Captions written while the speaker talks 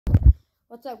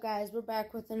What's up, guys? We're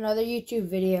back with another YouTube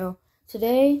video.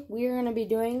 Today we are going to be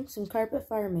doing some carpet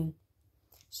farming.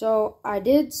 So I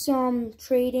did some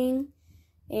trading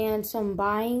and some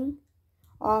buying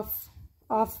off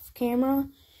camera,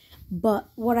 but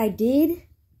what I did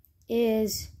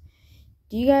is,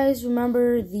 do you guys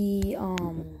remember actually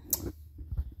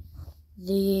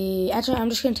I'm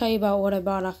just going to tell you about what I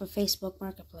bought off of Facebook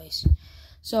Marketplace.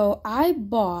 So I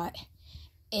bought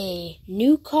a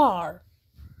new car.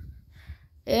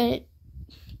 And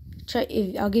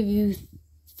I'll give you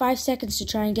 5 seconds to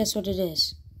try and guess what it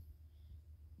is.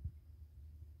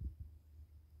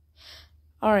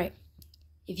 Alright,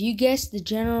 if you guessed the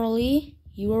General Lee,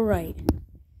 you were right.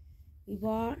 We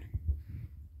bought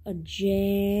a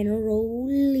General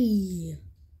Lee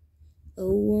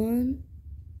 01.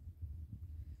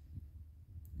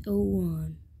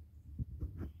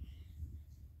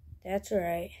 That's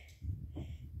right.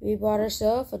 We bought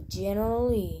ourselves a General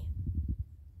Lee.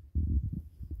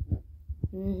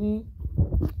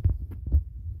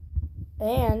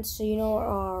 And so you know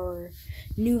our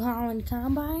New Holland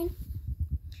combine?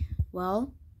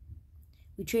 Well,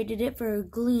 we traded it for a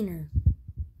Gleaner.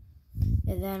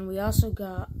 And then we also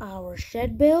got our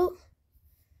shed built.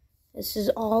 This is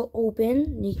all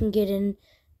open. You can get in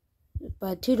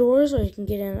by 2 doors, or you can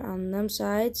get in on them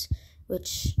sides,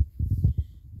 which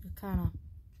kind of,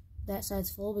 that side's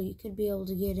full, but you could be able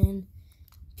to get in.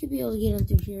 You could be able to get in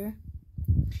through here.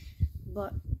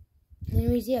 But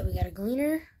anyways, yeah, we got a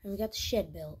Gleaner and we got the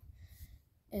shed built.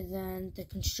 And then the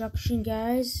construction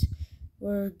guys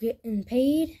were getting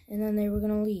paid, and then they were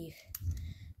going to leave,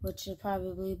 which will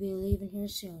probably be leaving here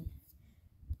soon.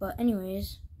 But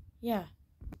anyways, yeah.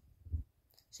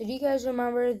 So do you guys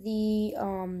remember the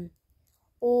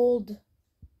old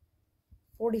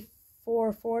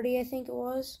 4440, I think it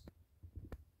was?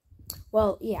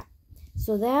 Well, yeah.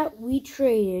 So that we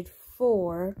traded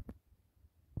for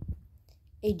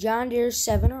a John Deere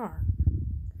 7R,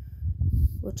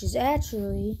 which is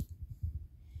actually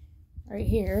right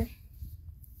here.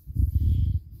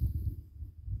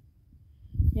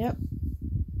 Yep,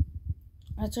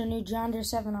 that's our new John Deere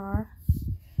 7R,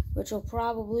 which will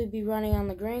probably be running on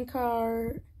the grain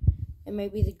cart and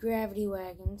maybe the gravity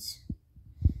wagons.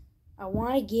 I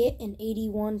want to get an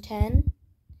 8110.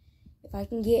 If I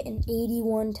can get an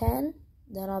 8110,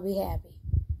 then I'll be happy.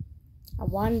 I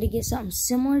wanted to get something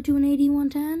similar to an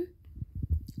 8110,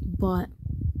 but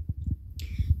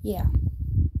yeah.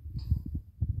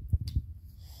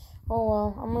 Oh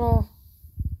well,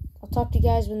 I'll talk to you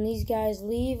guys when these guys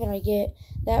leave and I get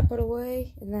that put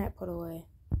away and that put away.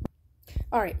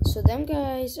 Alright, so them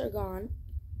guys are gone.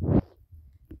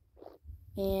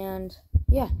 And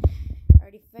yeah, I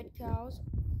already fed cows.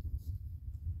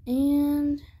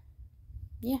 And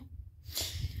yeah.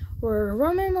 We're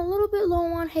running a little bit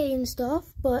low on hay and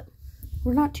stuff, but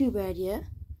we're not too bad yet.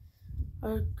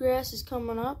 Our grass is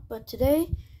coming up, but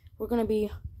today we're going to be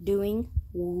doing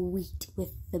wheat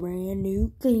with the brand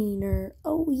new Gleaner.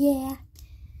 Oh yeah.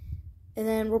 And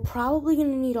then we're probably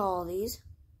going to need all of these,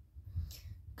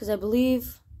 because I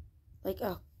believe like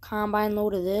a combine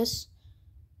load of this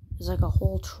is like a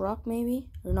whole truck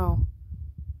maybe, or no.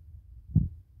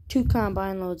 2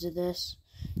 combine loads of this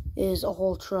is a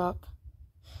whole truck.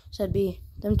 So that'd be,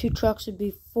 them 2 trucks would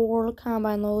be 4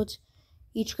 combine loads.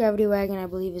 Each gravity wagon, I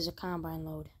believe, is a combine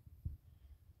load.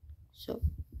 So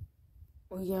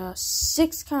we got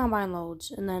 6 combine loads,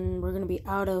 and then we're gonna be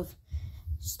out of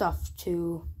stuff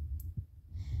to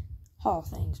haul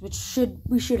things, which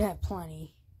we should have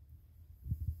plenty.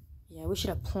 Yeah, we should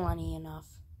have plenty enough.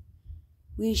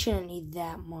 We shouldn't need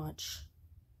that much.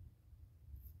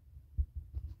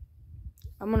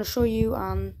 I'm gonna show you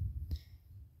on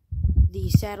the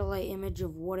satellite image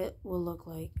of what it will look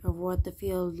like, of what the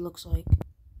field looks like.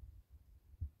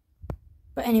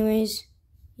 But anyways,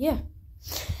 yeah.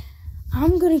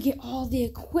 I'm gonna get all the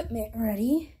equipment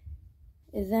ready,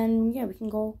 and then, yeah, we can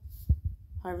go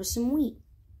harvest some wheat.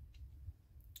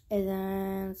 And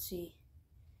then, let's see.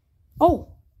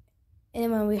 Oh! And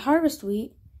then when we harvest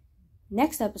wheat,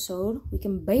 next episode, we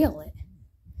can bale it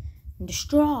into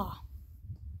straw.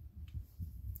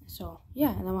 So,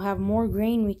 yeah, and then we'll have more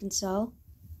grain we can sell,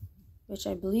 which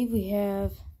I believe we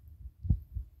have.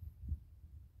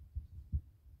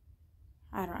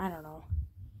 I don't know.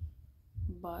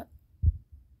 But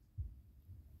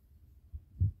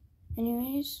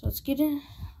anyways, let's get into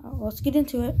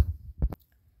it.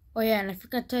 Oh yeah, and I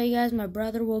forgot to tell you guys, my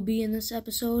brother will be in this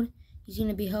episode. He's going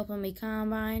to be helping me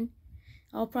combine.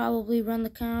 I'll probably run the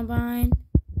combine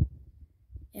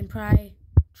and probably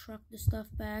truck the stuff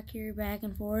back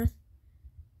and forth.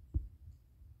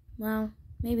 Well,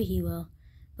 maybe he will.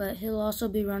 but he'll also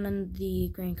be running the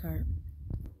grain cart.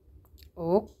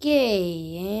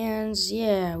 Okay, and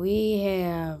yeah, we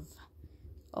have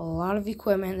a lot of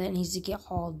equipment that needs to get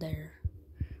hauled there,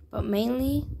 but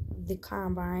mainly the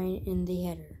combine and the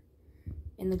header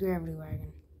and the gravity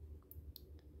wagon.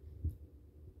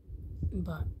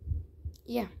 But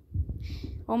yeah,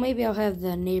 well, maybe I'll have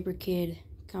the neighbor kid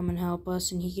come and help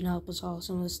us, and he can help us haul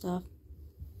some of the stuff.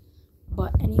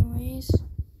 But anyways,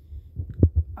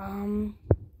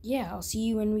 yeah, I'll see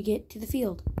you when we get to the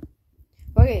field.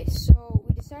 Okay, so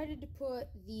we decided to put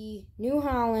the New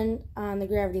Holland on the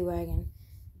gravity wagon.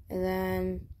 And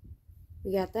then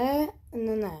we got that, and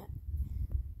then that.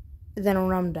 And then a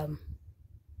Rum-Dum.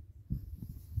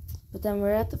 But then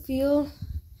we're at the field.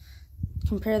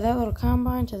 Compare that little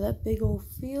combine to that big old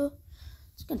field.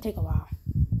 It's going to take a while.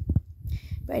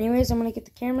 But anyways, I'm going to get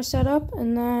the camera set up,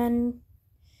 and then,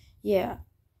 yeah.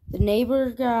 The neighbor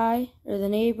guy, or the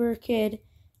neighbor kid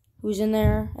who's in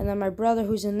there, and then my brother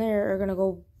who's in there are going to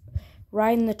go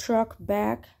riding the truck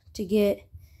back to get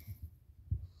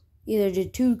either the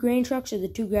 2 grain trucks or the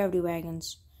 2 gravity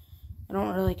wagons. I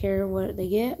don't really care what they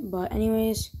get, but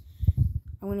anyways,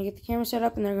 I'm going to get the camera set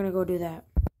up and they're going to go do that.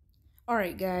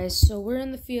 Alright guys, so we're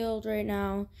in the field right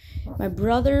now. My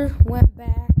brother went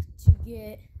back to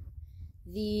get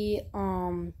the,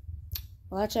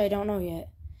 well actually I don't know yet,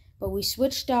 but we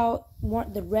switched out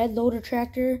the red loader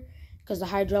tractor because the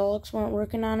hydraulics weren't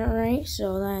working on it right,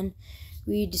 so then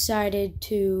we decided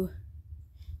to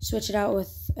switch it out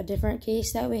with a different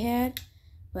case that we had.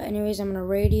 But anyways, I'm going to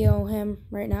radio him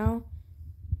right now.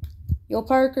 Yo,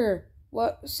 Parker,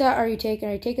 what set are you taking?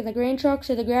 Are you taking the grain trucks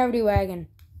or the gravity wagon?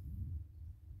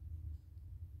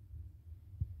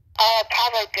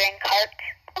 Probably grain cart.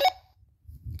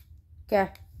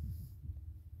 Okay.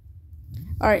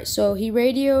 Alright, so he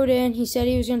radioed in. He said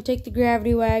he was going to take the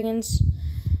gravity wagons.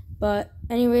 But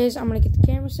anyways, I'm going to get the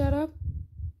camera set up.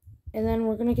 And then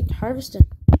we're going to get to harvesting.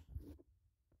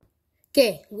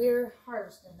 Okay, we're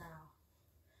harvesting now.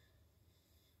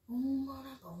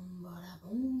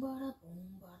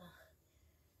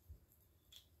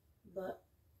 But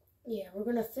yeah, we're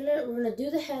gonna finish. We're gonna do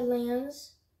the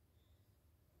headlands,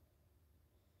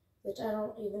 which I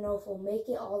don't even know if we'll make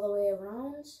it all the way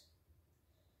around,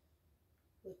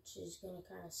 which is gonna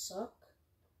kind of suck.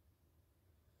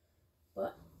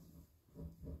 But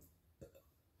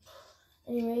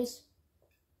anyways,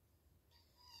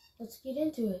 let's get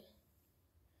into it.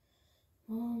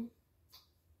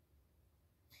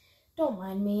 Don't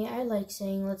mind me, I like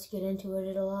saying let's get into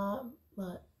it a lot,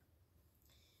 but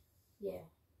yeah.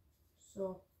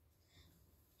 So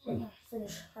we're gonna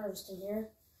finish harvesting here.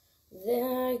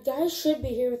 The guys should be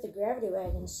here with the gravity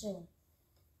wagon soon.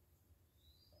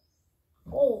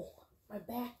 Oh, my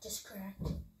back just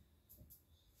cracked.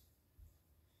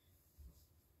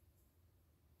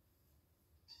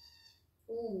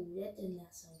 Ooh, that did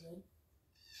not sound good.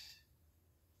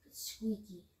 It's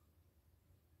squeaky.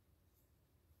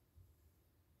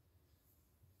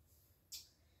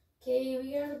 Okay,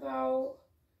 we got about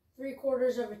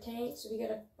 3/4 of a tank, so we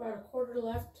got about a quarter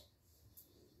left.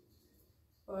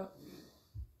 But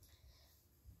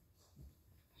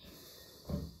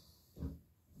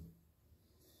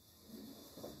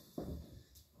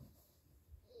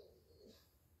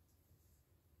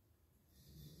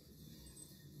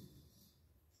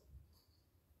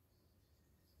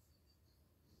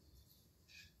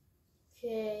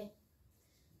okay,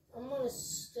 I'm gonna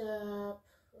stop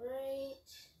right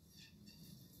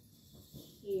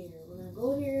here. We're gonna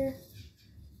go here,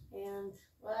 and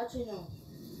well, actually no.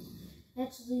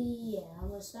 Actually, yeah, I'm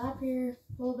gonna stop here,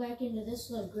 pull back into this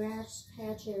little grass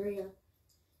patch area,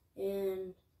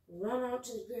 and run out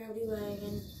to the gravity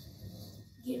wagon,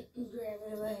 get in the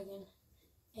gravity wagon,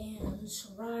 and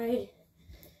ride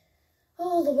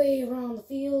all the way around the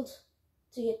field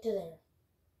to get to there.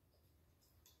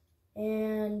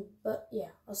 But yeah,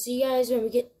 I'll see you guys when we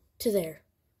get to there.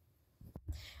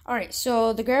 Alright,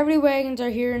 so the gravity wagons are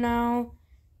here now.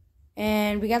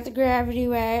 And we got the gravity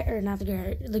wagon, or not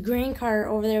the grain cart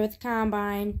over there with the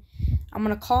combine. I'm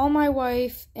going to call my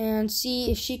wife and see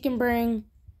if she can bring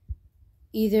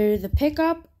either the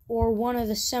pickup or one of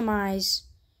the semis,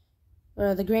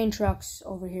 or the grain trucks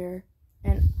over here.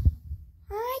 And,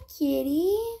 hi,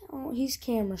 kitty. Oh, he's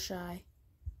camera shy.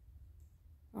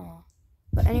 Oh.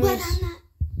 But anyways. But I'm not.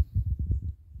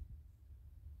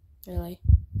 Really?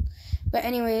 But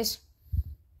anyways.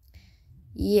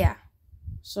 Yeah.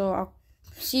 So I'll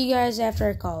see you guys after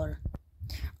I call her.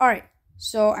 Alright.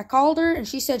 So I called her and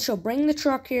she said she'll bring the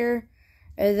truck here.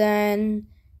 And then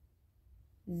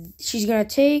she's going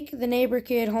to take the neighbor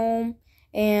kid home.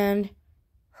 And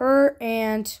her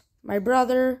and my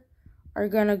brother are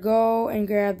gonna go and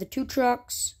grab the 2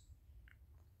 trucks,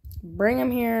 bring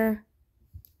them here,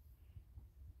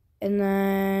 and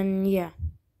then, yeah.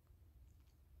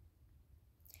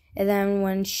 And then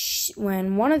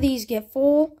when one of these get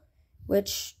full,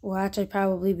 which will actually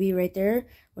probably be right there,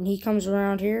 when he comes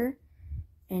around here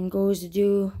and goes to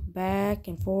do back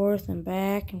and forth and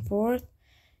back and forth,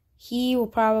 he will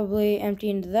probably empty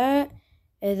into that,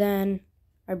 and then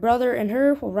my brother and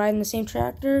her will ride in the same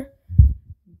tractor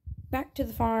back to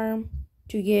the farm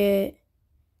to get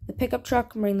the pickup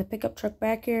truck and bring the pickup truck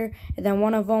back here, and then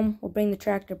one of them will bring the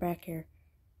tractor back here.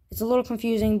 It's a little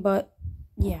confusing, but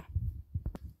yeah.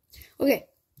 Okay,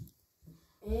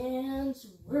 and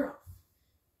we're off.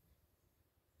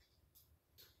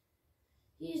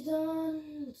 He's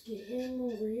done. Let's get him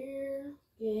over here.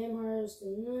 Get him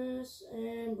harvesting this,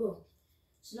 and boom.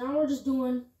 So now we're just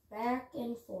doing back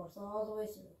and forth all the way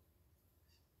through.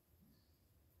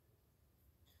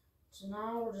 So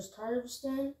now we're just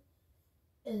harvesting,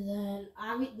 and then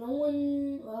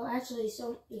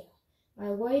my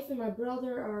wife and my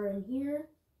brother are in here.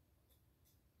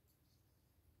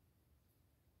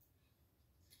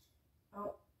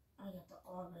 Oh, I got the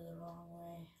auger the wrong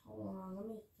way. Hold on, let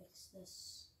me fix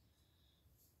this.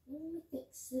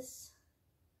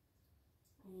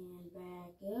 And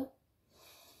back up.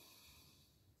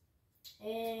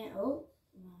 And, oh,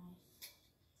 nice.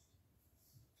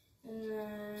 And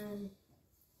then,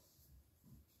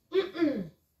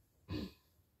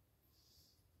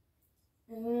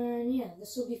 and then, yeah,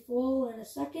 this will be full in a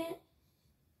second.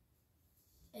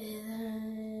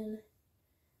 And then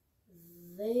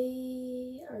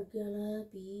they are gonna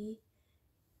be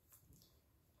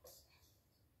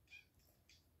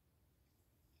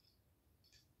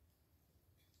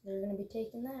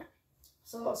taking that.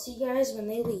 So I'll see you guys when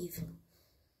they leave.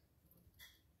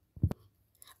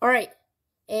 Alright,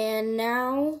 and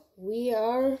now we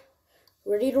are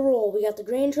ready to roll. We got the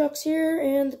grain trucks here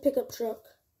and the pickup truck.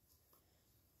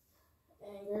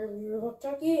 And grab your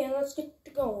walkie-talkie and let's get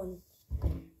to going.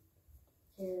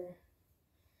 Here.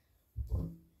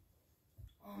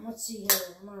 Let's see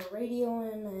here. I'm gonna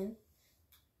radio in then.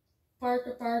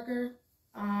 Parker.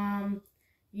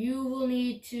 You will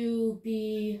need to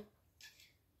be.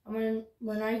 When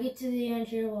I get to the end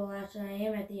here. Well, actually, I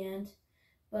am at the end.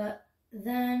 But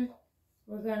then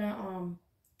we're gonna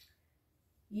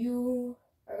you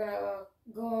are gonna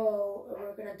go.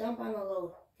 We're gonna dump on the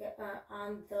load. Okay,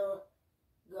 on the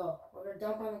go. We're gonna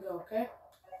dump on the go. Okay.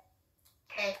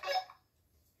 Okay.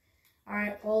 All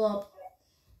right. Pull up.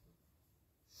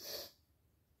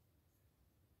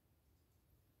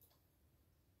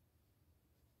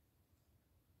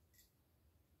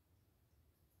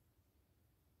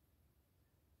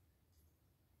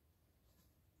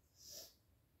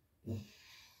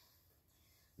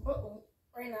 Uh-oh,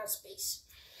 ran out of space.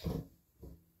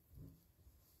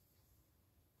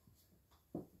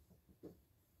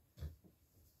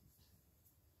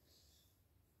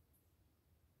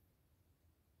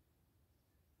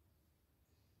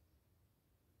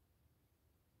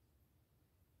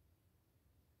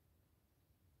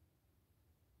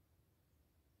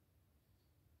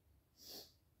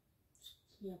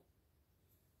 Yeah.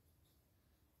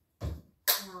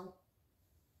 Now,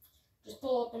 just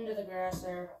pull up into the grass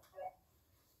there.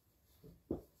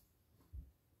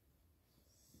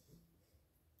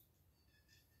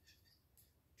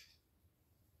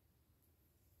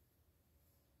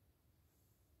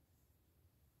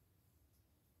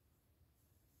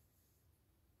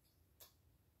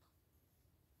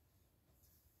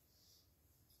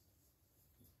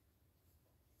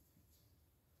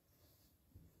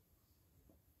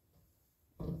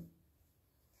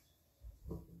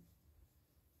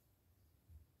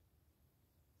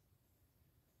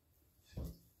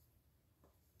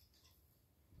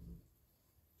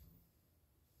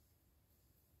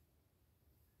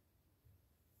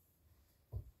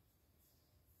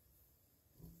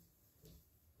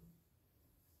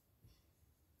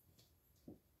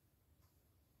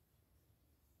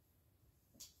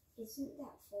 Isn't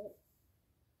that full?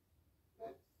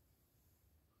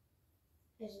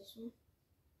 Is this one?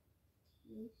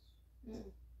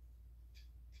 No.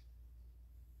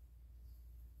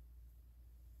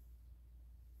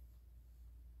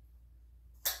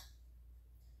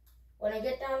 When I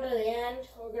get down to the end,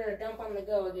 we're gonna dump on the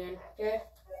go again, okay?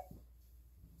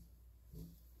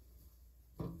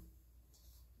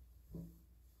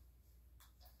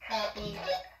 Copy.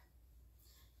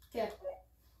 Okay.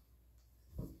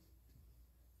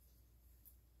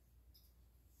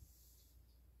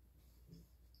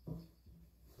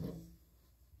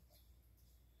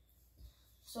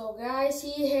 So guys,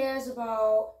 he has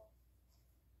about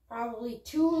probably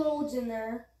 2 loads in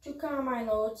there, 2 combine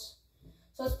loads.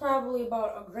 So that's probably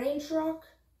about a grain truck.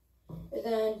 And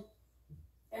then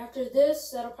after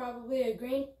this, that'll probably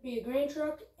be a grain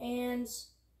truck and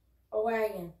a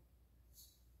wagon.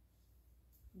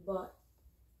 But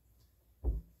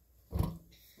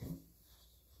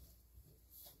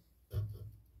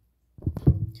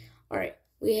alright,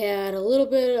 we had a little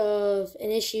bit of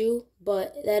an issue,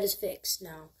 but that is fixed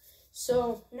now.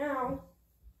 So now,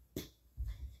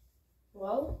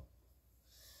 well,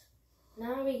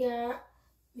 now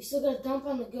we still got a dump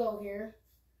on the go here.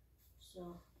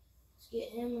 So let's get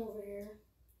him over here.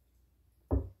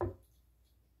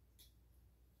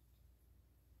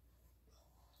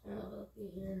 Up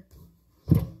here.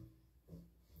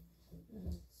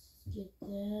 Let's get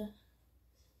that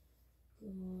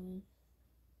going.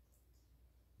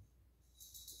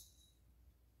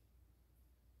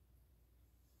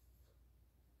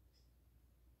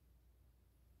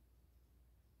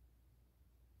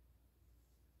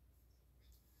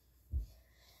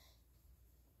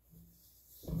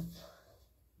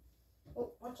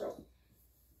 Oh, watch out.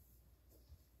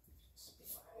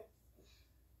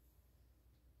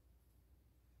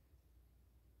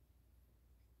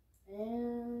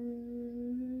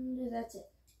 And that's it.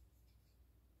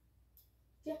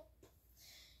 Yeah.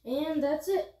 And that's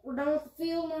it. We're done with the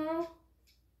field now.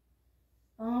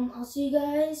 I'll see you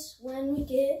guys when we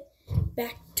get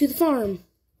back to the farm.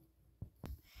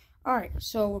 Alright,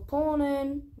 so we're pulling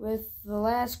in with the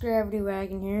last gravity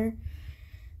wagon here.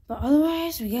 But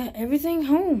otherwise, we got everything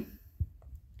home.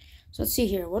 So let's see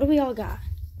here. What do we all got?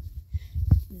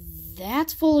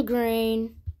 That's full of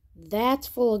grain. That's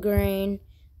full of grain.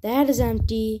 That is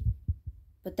empty.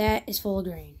 But that is full of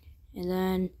grain. And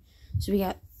then, so we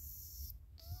got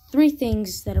 3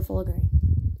 things that are full of grain.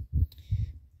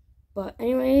 But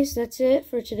anyways, that's it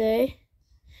for today.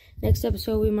 Next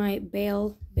episode, we might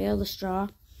bale the straw.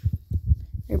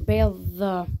 Or bale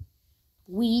the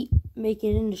wheat, make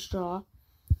it into straw.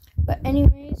 But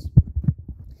anyways,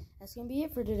 that's going to be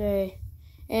it for today.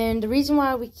 And the reason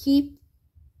why we keep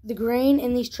the grain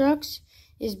in these trucks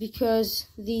is because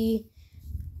the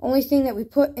only thing that we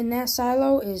put in that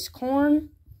silo is corn.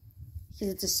 Because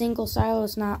it's a single silo,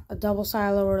 it's not a double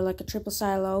silo or like a triple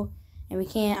silo. And we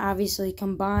can't obviously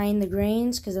combine the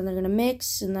grains because then they're going to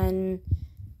mix and then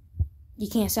you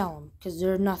can't sell them because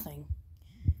they're nothing.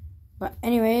 But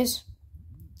anyways,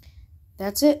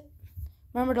 that's it.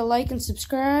 Remember to like and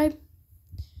subscribe.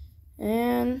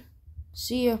 And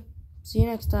see you. See you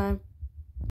next time.